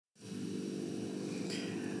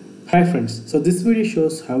Hi friends, so this video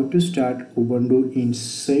shows how to start Ubuntu in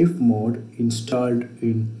safe mode installed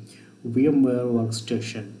in VMware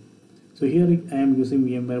Workstation. So here I am using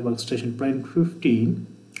VMware Workstation Prime 15.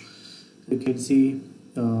 You can see,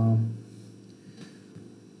 so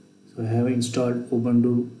I have installed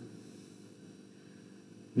Ubuntu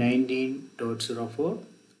 19.04.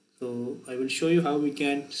 So I will show you how we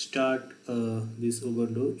can start this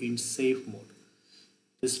Ubuntu in safe mode.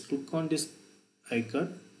 Just click on this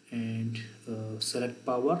icon and select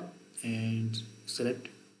power and select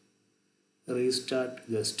restart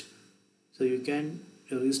guest. So you can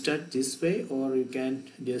restart this way, or you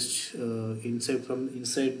can just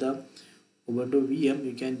inside the Ubuntu VM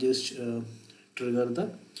you can just trigger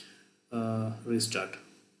the restart.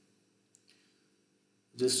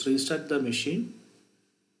 Just restart the machine.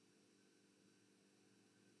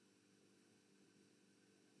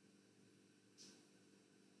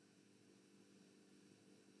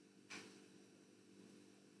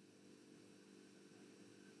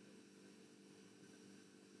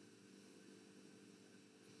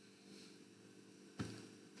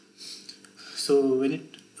 So when it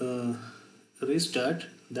restart,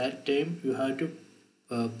 that time you have to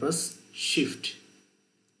press shift,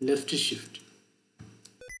 left shift.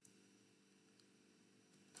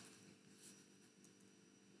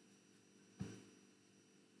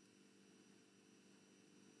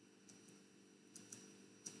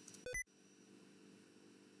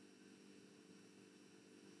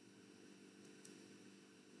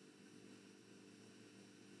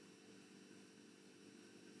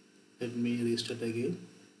 Let me restart again.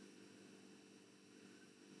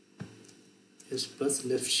 Just press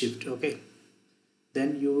left shift. Okay,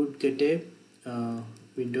 then you would get a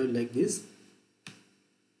window like this.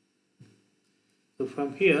 So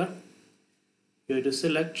from here you have to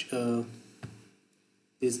select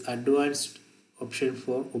this advanced option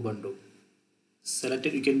for Ubuntu. Select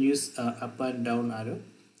it. You can use up and down arrow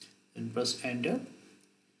and press enter.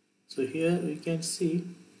 So here you can see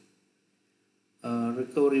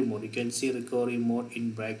recovery mode. You can see recovery mode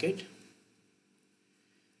in bracket.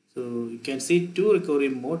 So you can see two recovery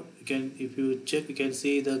mode. You can, if you check, you can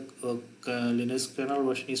see the Linux kernel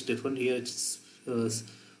version is different. Here it's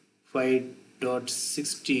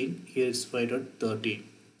 5.16. Here it's 5.13.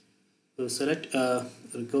 So select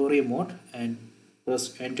recovery mode and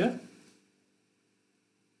press enter.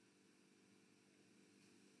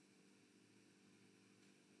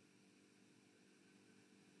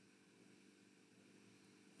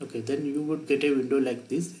 Okay, then you would get a window like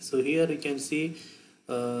this. So here you can see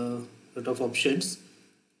lot of options.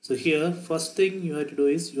 So here first thing you have to do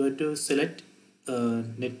is you have to select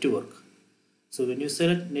network. So when you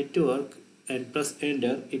select network and press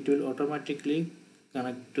enter, it will automatically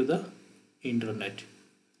connect to the internet.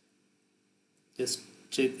 Just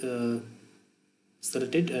check,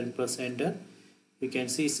 select it and press enter. You can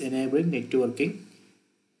see it's enabling networking.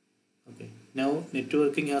 Okay, now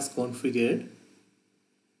networking has configured.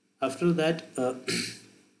 After that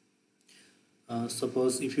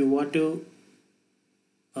suppose if you want to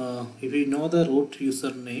if you know the root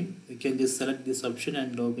username, you can just select this option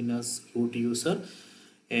and log in as root user,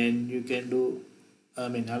 and you can do, I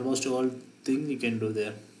mean, almost all things you can do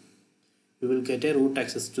there. You will get a root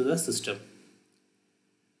access to the system.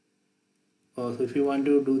 So if you want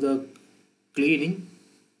to do the cleaning,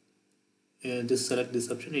 just select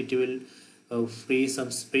this option. It will free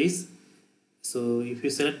some space. So if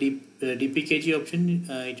you select dpkg option,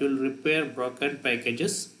 it will repair broken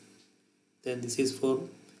packages. Then this is for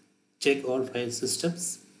check all file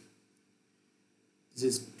systems. This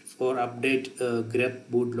is for update grep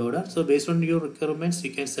bootloader. So based on your requirements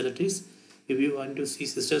you can select this. If you want to see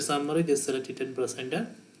system summary, just select it and press enter.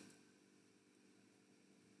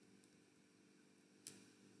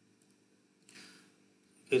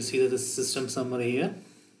 You can see the system summary here.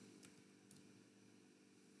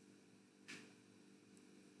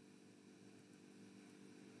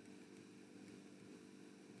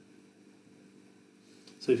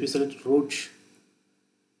 So if you select root,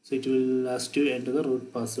 so it will ask you to enter the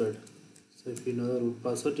root password. So if you know the root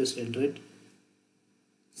password, just enter it.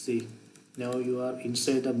 See, now you are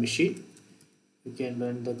inside the machine. You can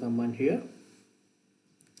run the command here.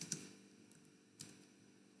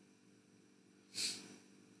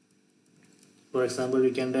 For example,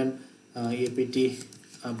 you can run apt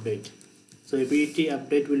update. So apt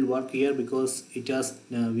update will work here because it has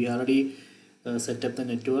we already set up the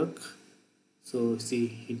network. So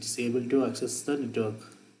see, it's able to access the network.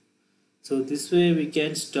 So this way we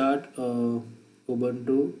can start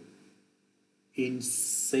Ubuntu in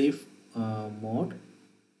safe mode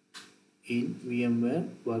in VMware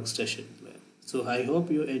Workstation. So I hope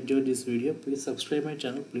you enjoyed this video. Please subscribe my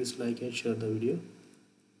channel, please like and share the video.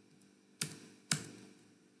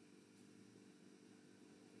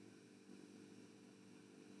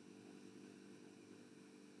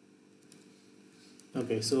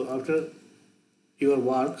 Okay, so after your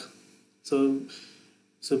work, so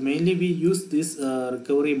mainly we use this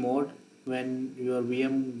recovery mode when your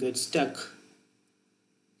VM gets stuck.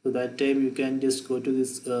 So that time you can just go to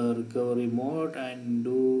this recovery mode and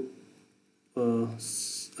do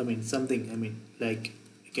something, like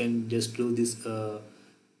you can just do this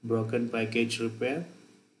broken package repair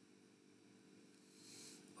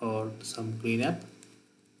or some cleanup.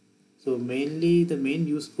 So mainly the main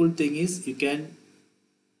useful thing is you can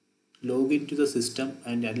log into the system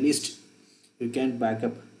and at least you can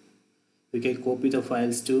backup, you can copy the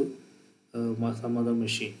files to some other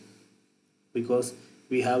machine, because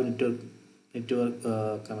we have network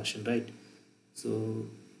connection, right? So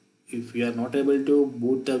if you are not able to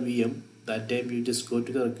boot the VM, that time you just go to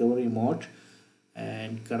the recovery mode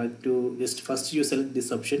and connect to, just first you select this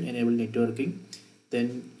option, enable networking,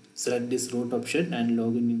 then select this root option and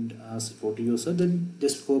login in as root user, then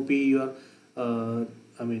just copy your uh,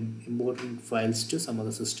 important files to some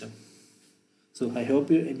other system. So I hope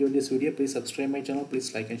you enjoyed this video. Please subscribe my channel,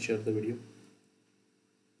 please like and share the video.